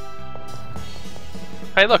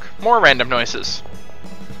 Hey, look. More random noises.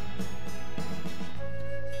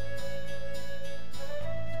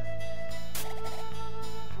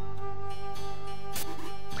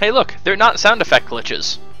 Hey, look. They're not sound effect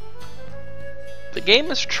glitches. The game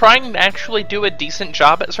is trying to actually do a decent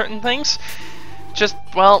job at certain things. Just,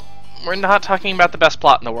 well, we're not talking about the best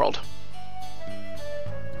plot in the world.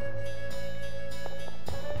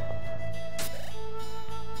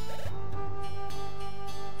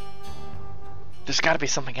 There's gotta be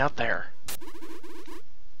something out there.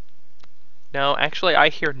 No, actually, I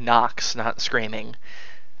hear knocks, not screaming.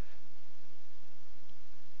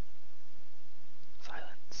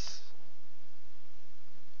 Silence.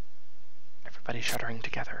 Everybody shuddering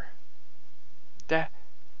together.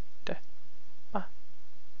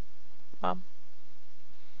 Mom.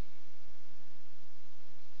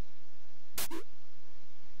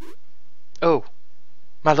 Oh,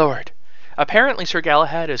 my lord. Apparently Sir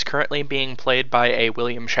Galahad is currently being played by a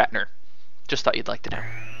William Shatner. Just thought you'd like to know.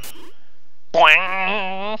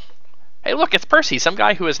 Boing! Hey look, it's Percy, some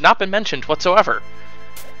guy who has not been mentioned whatsoever.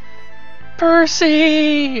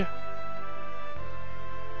 Percy!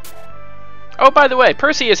 Oh, by the way,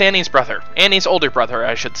 Percy is Annie's brother. Annie's older brother,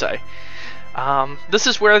 I should say. This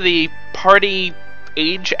is where the party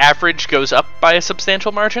age average goes up by a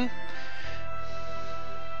substantial margin.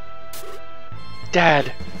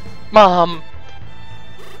 Dad. Mom!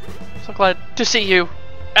 So glad to see you.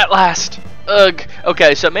 At last. Ugh.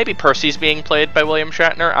 Okay, so maybe Percy's being played by William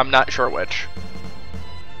Shatner. I'm not sure which.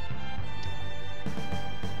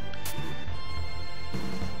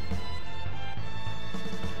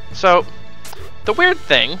 So, the weird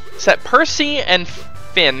thing is that Percy and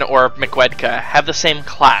Finn, or McWedka, have the same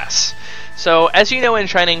class. So, as you know in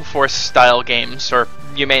Shining Force style games, or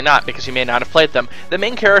you may not, because you may not have played them. The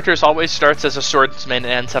main character always starts as a swordsman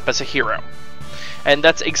and ends up as a hero. And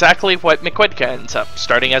that's exactly what McQuidka ends up.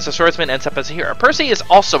 Starting as a swordsman, ends up as a hero. Percy is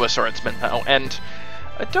also a swordsman, though, and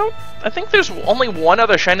I think there's only one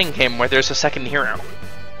other Shining game where there's a second hero.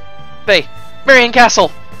 Hey, Marion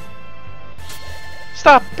Castle!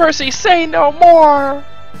 Stop, Percy, say no more!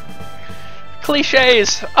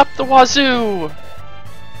 Clichés, up the wazoo!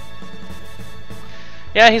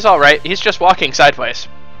 Yeah, he's alright. He's just walking sideways.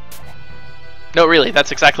 No, really,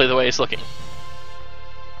 that's exactly the way he's looking.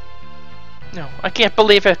 No, I can't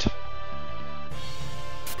believe it.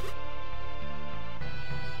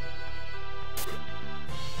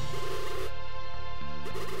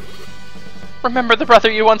 Remember the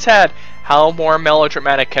brother you once had. How more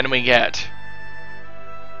melodramatic can we get?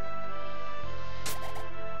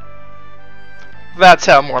 That's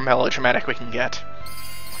how more melodramatic we can get.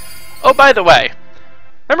 Oh, by the way,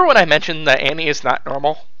 remember when I mentioned that Annie is not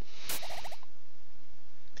normal?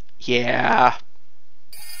 Yeah.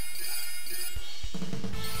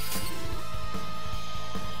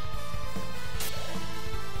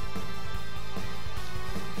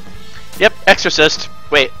 Yep, Exorcist.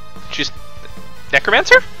 Wait, she's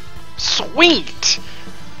Necromancer? Sweet!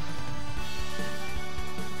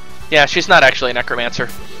 Yeah, she's not actually a Necromancer.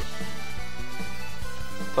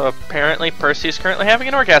 So apparently Percy's currently having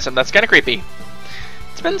an orgasm. That's kind of creepy.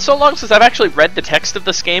 It's been so long since I've actually read the text of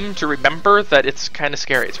this game to remember that it's kind of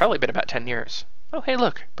scary. It's probably been about 10 years. Oh, hey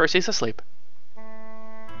look, Percy's asleep.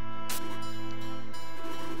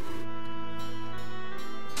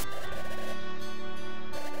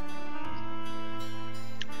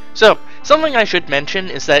 So, something I should mention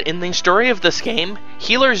is that in the story of this game,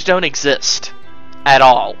 healers don't exist. At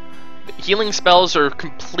all. Healing spells are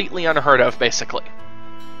completely unheard of, basically.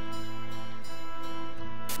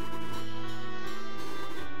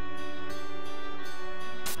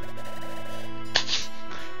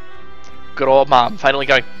 Good old Mom, finally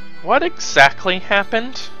going, what exactly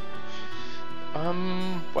happened?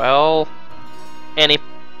 Well... Annie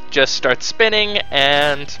just starts spinning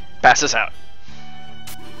and passes out.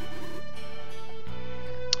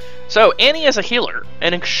 So, Annie is a healer,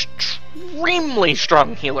 an extremely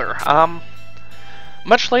strong healer.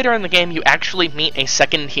 Much later in the game, you actually meet a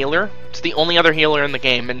second healer. It's the only other healer in the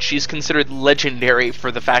game, and she's considered legendary for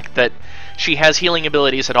the fact that she has healing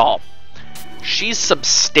abilities at all. She's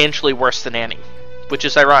substantially worse than Annie, which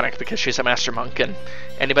is ironic because she's a Master Monk, and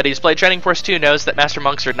anybody who's played Shining Force 2 knows that Master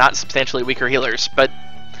Monks are not substantially weaker healers, but,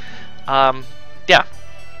 yeah.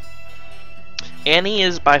 Annie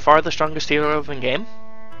is by far the strongest healer in the game.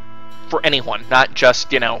 For anyone, not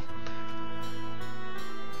just, you know,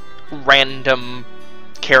 random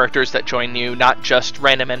characters that join you, not just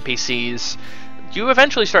random NPCs. You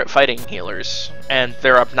eventually start fighting healers, and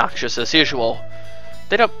they're obnoxious as usual.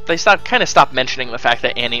 They kind of stop mentioning the fact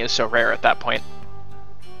that Annie is so rare at that point.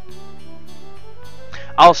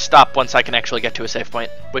 I'll stop once I can actually get to a save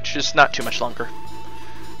point, which is not too much longer.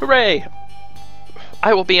 Hooray!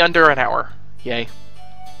 I will be under an hour. Yay.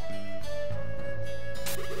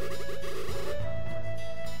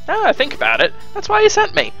 Now I think about it, that's why he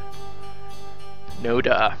sent me. No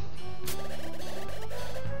duh.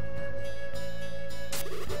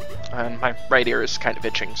 And my right ear is kind of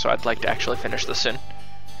itching, so I'd like to actually finish this soon.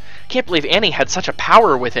 Can't believe Annie had such a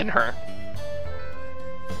power within her.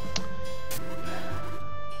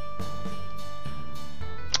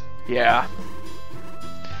 Yeah.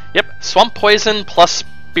 Yep, swamp poison plus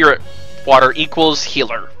spirit water equals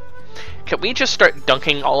healer. Can we just start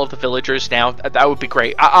dunking all of the villagers now? That would be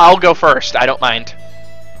great. I'll go first, I don't mind.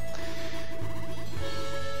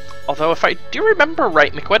 Although, if I do remember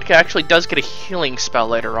right, McQuidka actually does get a healing spell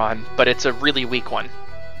later on, but it's a really weak one.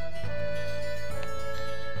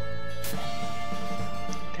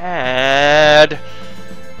 Dad!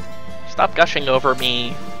 Stop gushing over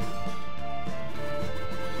me.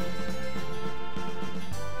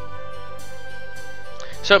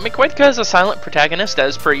 So, McQuidka is a silent protagonist,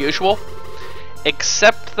 as per usual.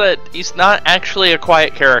 Except that he's not actually a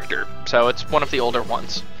quiet character, so it's one of the older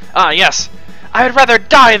ones. Ah, yes! I would rather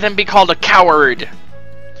die than be called a coward!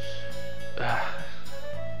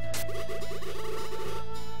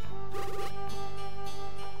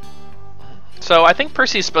 So I think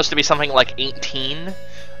Percy's supposed to be something like 18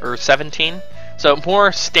 or 17, so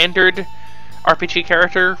more standard RPG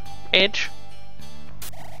character age.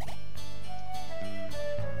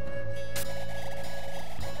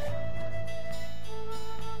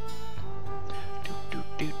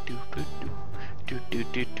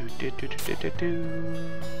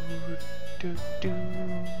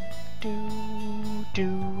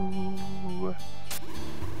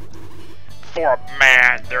 for a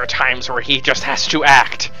man, there are times where he just has to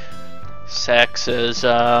act. Sexism.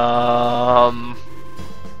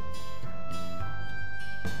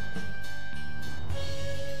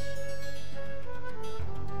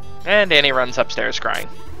 And Annie runs upstairs crying.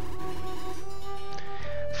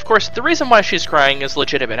 Of course, the reason why she's crying is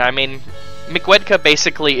legitimate. I mean, Mikwedka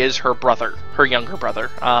basically is her brother, her younger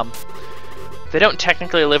brother. They don't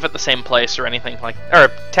technically live at the same place or anything like, or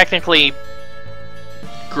technically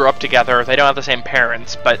grew up together. They don't have the same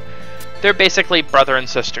parents, but they're basically brother and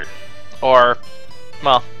sister. Or,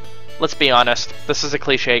 well, let's be honest. This is a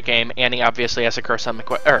cliche game. Annie obviously has a crush on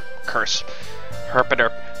crush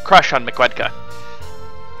on Mikwedka.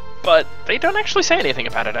 But they don't actually say anything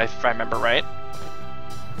about it, if I remember right.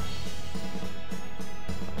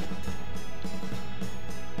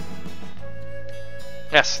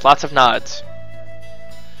 Yes, lots of nods.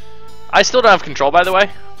 I still don't have control, by the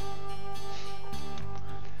way.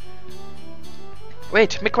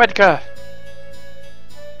 Wait, Mikwedka!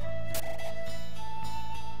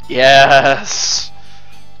 Yes!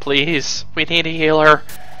 Please, we need a healer.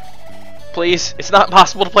 Please, it's not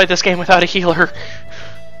possible to play this game without a healer.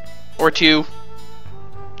 Or two.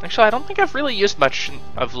 Actually, I don't think I've really used much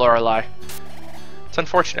of Lorelei. It's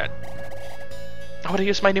unfortunate. I want to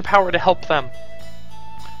use my new power to help them.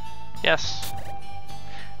 Yes.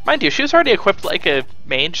 Mind you, she was already equipped like a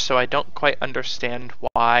mage, so I don't quite understand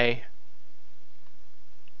why.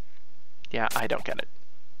 Yeah, I don't get it.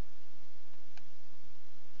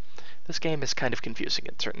 This game is kind of confusing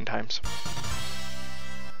at certain times.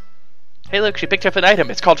 Hey look, she picked up an item.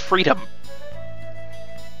 It's called freedom.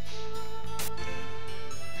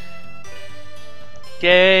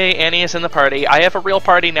 Yay, Annie is in the party. I have a real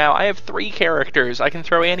party now. I have 3 characters. I can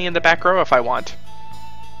throw Annie in the back row if I want.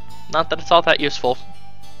 Not that it's all that useful.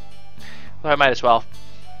 Well, I might as well.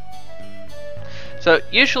 So,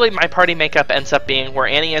 usually my party makeup ends up being where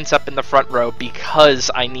Annie ends up in the front row because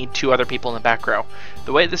I need 2 other people in the back row.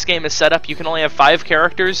 The way this game is set up, you can only have 5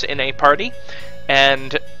 characters in a party,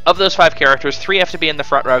 and of those 5 characters, 3 have to be in the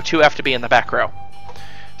front row, 2 have to be in the back row.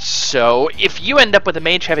 So, if you end up with a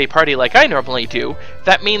mage-heavy party like I normally do,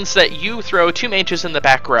 that means that you throw 2 mages in the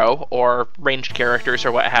back row, or ranged characters,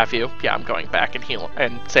 or what have you. Yeah, I'm going back and heal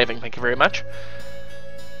and saving, thank you very much.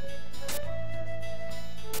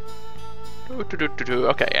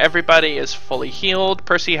 Okay, everybody is fully healed.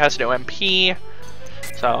 Percy has no MP.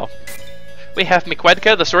 So, we have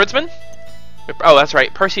Mikwedka, the swordsman. Oh, that's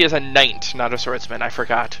right, Percy is a knight, not a swordsman, I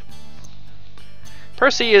forgot.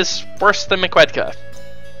 Percy is worse than Mikwedka.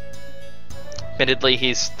 Admittedly,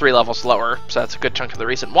 he's 3 levels lower, so that's a good chunk of the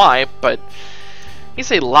reason why, but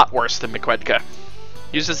he's a lot worse than Mikwedka.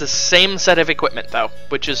 Uses the same set of equipment, though,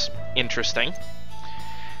 which is interesting.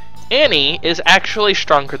 Annie is actually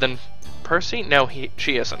stronger than Percy? No,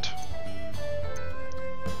 she isn't.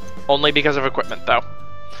 Only because of equipment, though.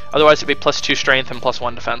 Otherwise, it'd be +2 strength and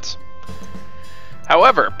 +1 defense.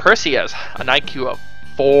 However, Percy has an IQ of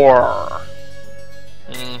 4.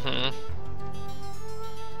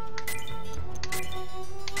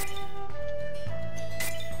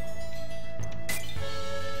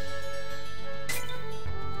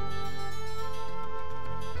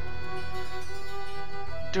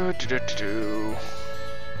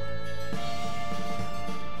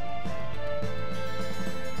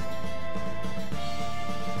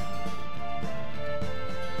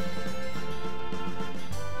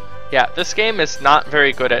 Yeah, this game is not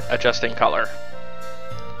very good at adjusting color.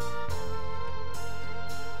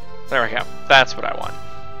 There we go. That's what I want.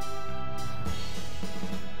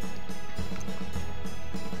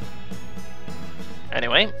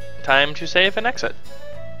 Anyway, time to save and exit.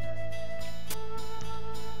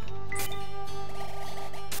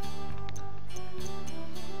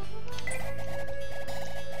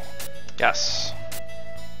 Yes.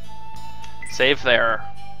 Save there.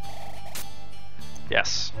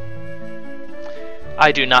 Yes.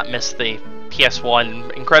 I do not miss the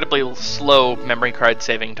PS1 incredibly slow memory card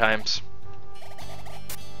saving times.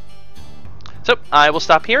 So, I will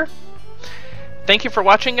stop here. Thank you for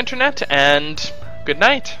watching, Internet, and good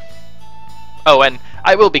night. Oh, and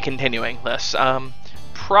I will be continuing this.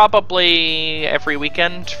 Probably every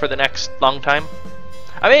weekend for the next long time.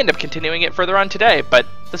 I may end up continuing it further on today, but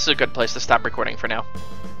this is a good place to stop recording for now.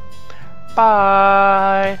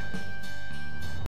 Bye!